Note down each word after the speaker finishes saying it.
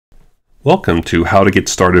Welcome to How to Get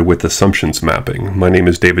Started with Assumptions Mapping. My name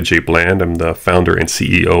is David J. Bland. I'm the founder and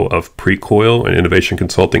CEO of Precoil, an innovation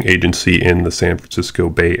consulting agency in the San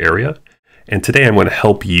Francisco Bay Area. And today I'm going to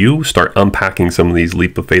help you start unpacking some of these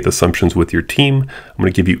leap of faith assumptions with your team. I'm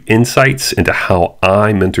going to give you insights into how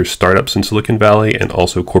I mentor startups in Silicon Valley and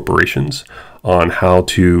also corporations on how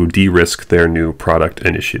to de-risk their new product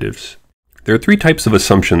initiatives. There are three types of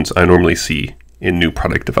assumptions I normally see in new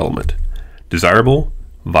product development: desirable,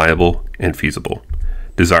 viable, and feasible.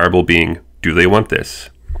 Desirable being, do they want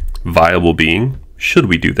this? Viable being, should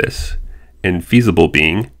we do this? And feasible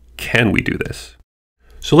being, can we do this?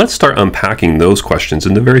 So let's start unpacking those questions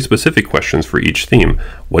into very specific questions for each theme.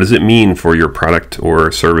 What does it mean for your product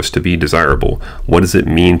or service to be desirable? What does it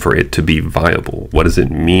mean for it to be viable? What does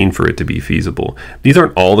it mean for it to be feasible? These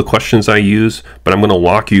aren't all the questions I use, but I'm going to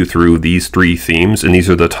walk you through these three themes, and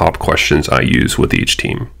these are the top questions I use with each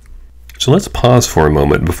team. So let's pause for a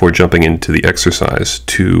moment before jumping into the exercise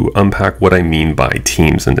to unpack what I mean by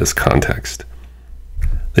teams in this context.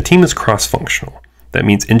 The team is cross-functional. That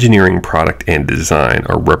means engineering, product, and design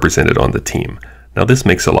are represented on the team. Now this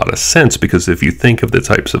makes a lot of sense because if you think of the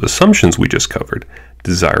types of assumptions we just covered,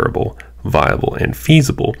 desirable, viable, and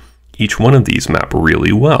feasible, each one of these map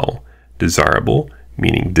really well. Desirable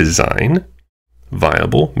meaning design,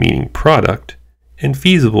 viable meaning product, and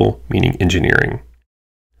feasible meaning engineering.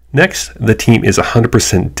 Next, the team is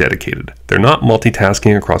 100% dedicated. They're not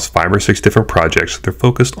multitasking across 5 or 6 different projects, they're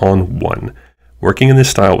focused on one. Working in this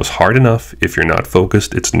style was hard enough. If you're not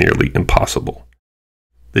focused, it's nearly impossible.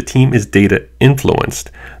 The team is data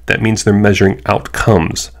influenced. That means they're measuring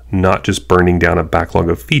outcomes, not just burning down a backlog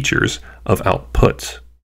of features, of outputs.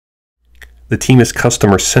 The team is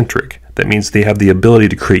customer centric. That means they have the ability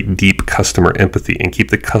to create deep customer empathy and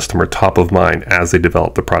keep the customer top of mind as they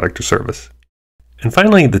develop the product or service. And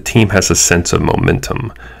finally, the team has a sense of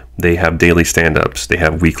momentum. They have daily stand-ups, they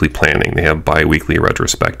have weekly planning, they have bi-weekly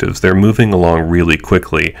retrospectives. They're moving along really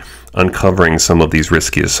quickly, uncovering some of these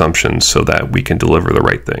risky assumptions so that we can deliver the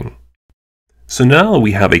right thing. So now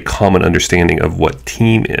we have a common understanding of what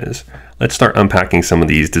team is. Let's start unpacking some of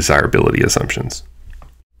these desirability assumptions.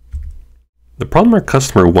 The problem our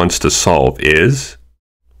customer wants to solve is,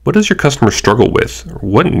 what does your customer struggle with? Or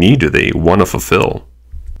what need do they want to fulfill?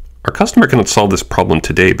 Our customer cannot solve this problem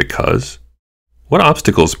today because what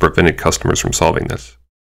obstacles prevented customers from solving this?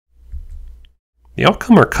 The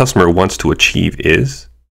outcome our customer wants to achieve is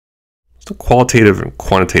the qualitative and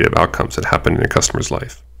quantitative outcomes that happen in a customer's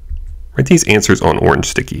life. Write these answers on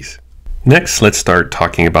orange stickies. Next, let's start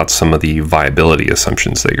talking about some of the viability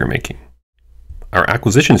assumptions that you're making. Our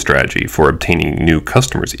acquisition strategy for obtaining new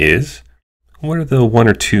customers is, what are the 1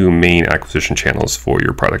 or 2 main acquisition channels for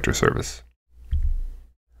your product or service?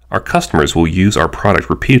 Our customers will use our product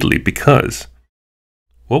repeatedly because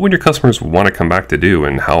what would your customers want to come back to do,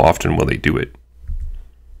 and how often will they do it?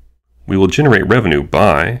 We will generate revenue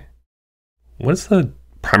by, what's the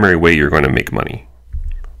primary way you're going to make money?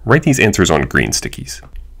 Write these answers on green stickies.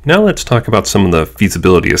 Now let's talk about some of the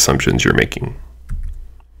feasibility assumptions you're making.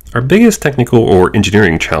 Our biggest technical or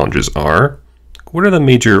engineering challenges are, what are the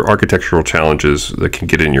major architectural challenges that can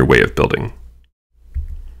get in your way of building?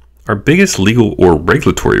 Our biggest legal or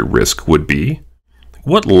regulatory risk would be,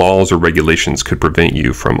 what laws or regulations could prevent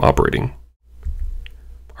you from operating?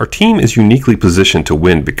 Our team is uniquely positioned to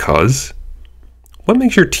win because, what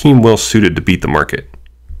makes your team well suited to beat the market?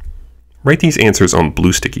 Write these answers on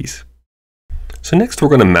blue stickies. So next we're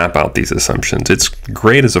going to map out these assumptions. It's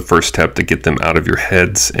great as a first step to get them out of your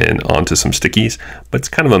heads and onto some stickies, but it's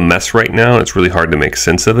kind of a mess right now and it's really hard to make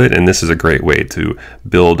sense of it, and this is a great way to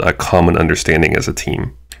build a common understanding as a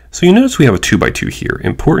team. So you notice we have a 2x2 here,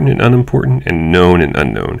 important and unimportant, and known and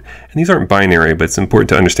unknown. And these aren't binary, but it's important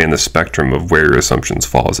to understand the spectrum of where your assumptions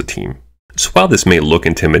fall as a team. So while this may look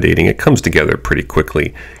intimidating, it comes together pretty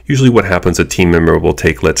quickly. Usually what happens, a team member will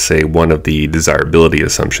take, let's say, one of the desirability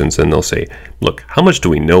assumptions, and they'll say, look, how much do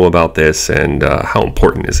we know about this, and how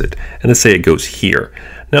important is it? And let's say it goes here.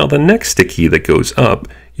 Now the next sticky that goes up,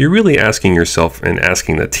 you're really asking yourself and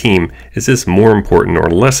asking the team, is this more important or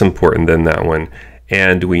less important than that one?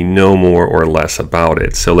 And do we know more or less about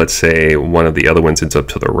it? So let's say one of the other ones ends up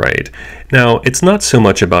to the right. Now, it's not so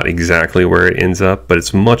much about exactly where it ends up, but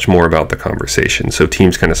it's much more about the conversation. So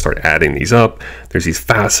teams kind of start adding these up. There's these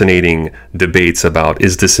fascinating debates about,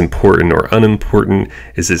 is this important or unimportant?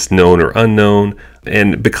 Is this known or unknown?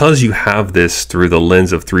 And because you have this through the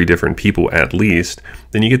lens of 3 different people at least,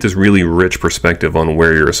 then you get this really rich perspective on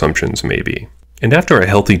where your assumptions may be. And after a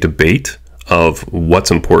healthy debate of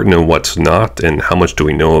what's important and what's not, and how much do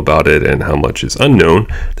we know about it and how much is unknown,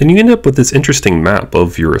 then you end up with this interesting map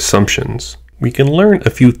of your assumptions. We can learn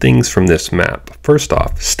a few things from this map. First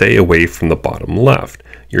off, stay away from the bottom left.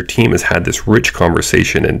 Your team has had this rich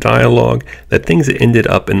conversation and dialogue that things that ended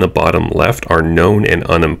up in the bottom left are known and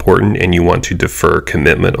unimportant, and you want to defer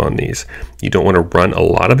commitment on these. You don't want to run a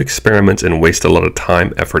lot of experiments and waste a lot of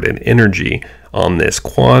time, effort, and energy on this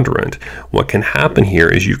quadrant. What can happen here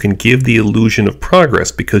is you can give the illusion of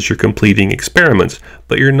progress because you're completing experiments,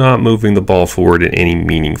 but you're not moving the ball forward in any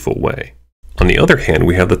meaningful way. On the other hand,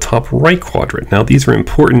 we have the top right quadrant. Now, these are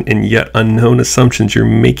important and yet unknown assumptions you're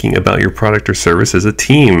making about your product or service as a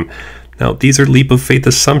team. Now, these are leap of faith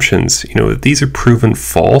assumptions. If these are proven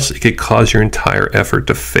false, it could cause your entire effort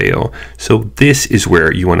to fail. So this is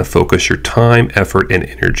where you want to focus your time, effort, and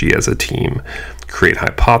energy as a team. Create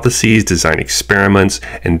hypotheses, design experiments,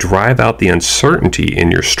 and drive out the uncertainty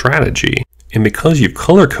in your strategy. And because you've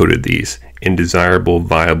color-coded these in desirable,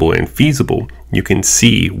 viable, and feasible, you can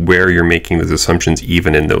see where you're making those assumptions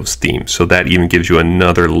even in those themes. So that even gives you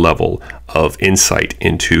another level of insight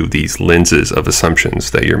into these lenses of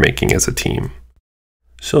assumptions that you're making as a team.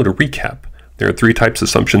 So to recap, there are 3 types of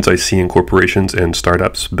assumptions I see in corporations and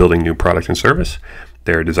startups building new product and service.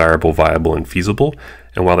 They're desirable, viable, and feasible.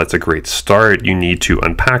 And while that's a great start, you need to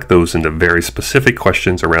unpack those into very specific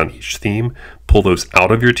questions around each theme, pull those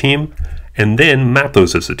out of your team, and then map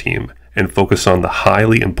those as a team and focus on the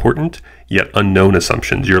highly important yet unknown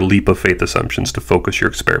assumptions, your leap of faith assumptions, to focus your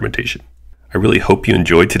experimentation. I really hope you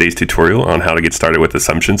enjoyed today's tutorial on how to get started with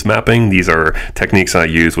assumptions mapping. These are techniques I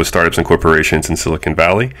use with startups and corporations in Silicon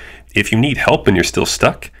Valley. If you need help and you're still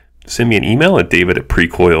stuck, send me an email at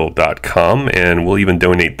david@precoil.com and we'll even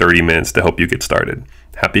donate 30 minutes to help you get started.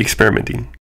 Happy experimenting.